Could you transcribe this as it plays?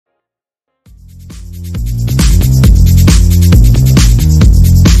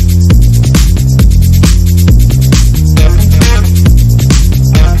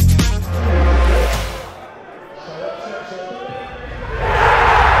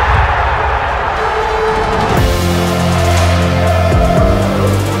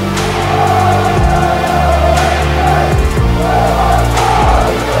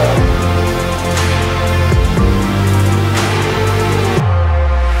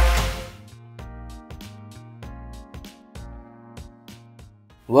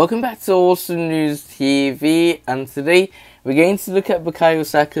Welcome back to Arsenal News TV, and today we're going to look at Bukayo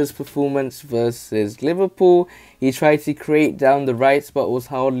Saka's performance versus Liverpool. He tried to create down the right but was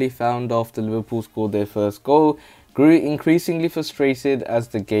hardly found after Liverpool scored their first goal. Grew increasingly frustrated as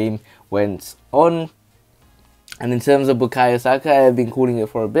the game went on. And in terms of Bukayo Saka, I've been calling it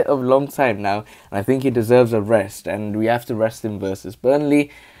for a bit of a long time now, and I think he deserves a rest, and we have to rest him versus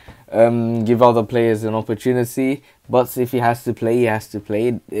Burnley. Give other players an opportunity, but if he has to play, he has to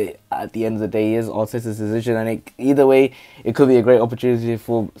play. At the end of the day, is Arteta's decision, and either way, it could be a great opportunity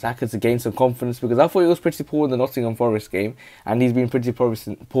for Saka to gain some confidence, because I thought he was pretty poor in the Nottingham Forest game, and he's been pretty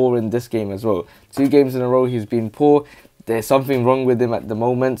poor in this game as well. 2 games in a row he's been poor. There's something wrong with him at the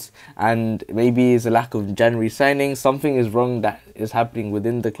moment, and maybe it's a lack of January signings. Something is wrong that is happening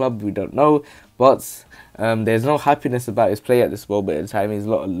within the club, we don't know, but there's no happiness about his play at this moment in time. He's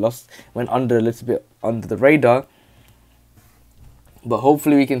went a little bit under the radar. But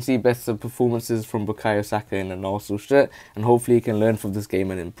hopefully we can see better performances from Bukayo Saka in an Arsenal shirt, and hopefully he can learn from this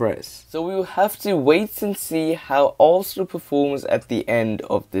game and impress. So we will have to wait and see how Arsenal performs at the end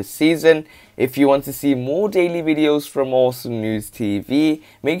of this season. If you want to see more daily videos from Arsenal News TV,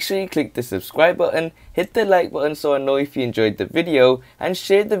 make sure you click the subscribe button, hit the like button so I know if you enjoyed the video, and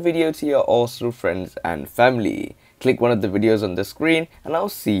share the video to your Arsenal friends and family. Click one of the videos on the screen and I'll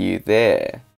see you there.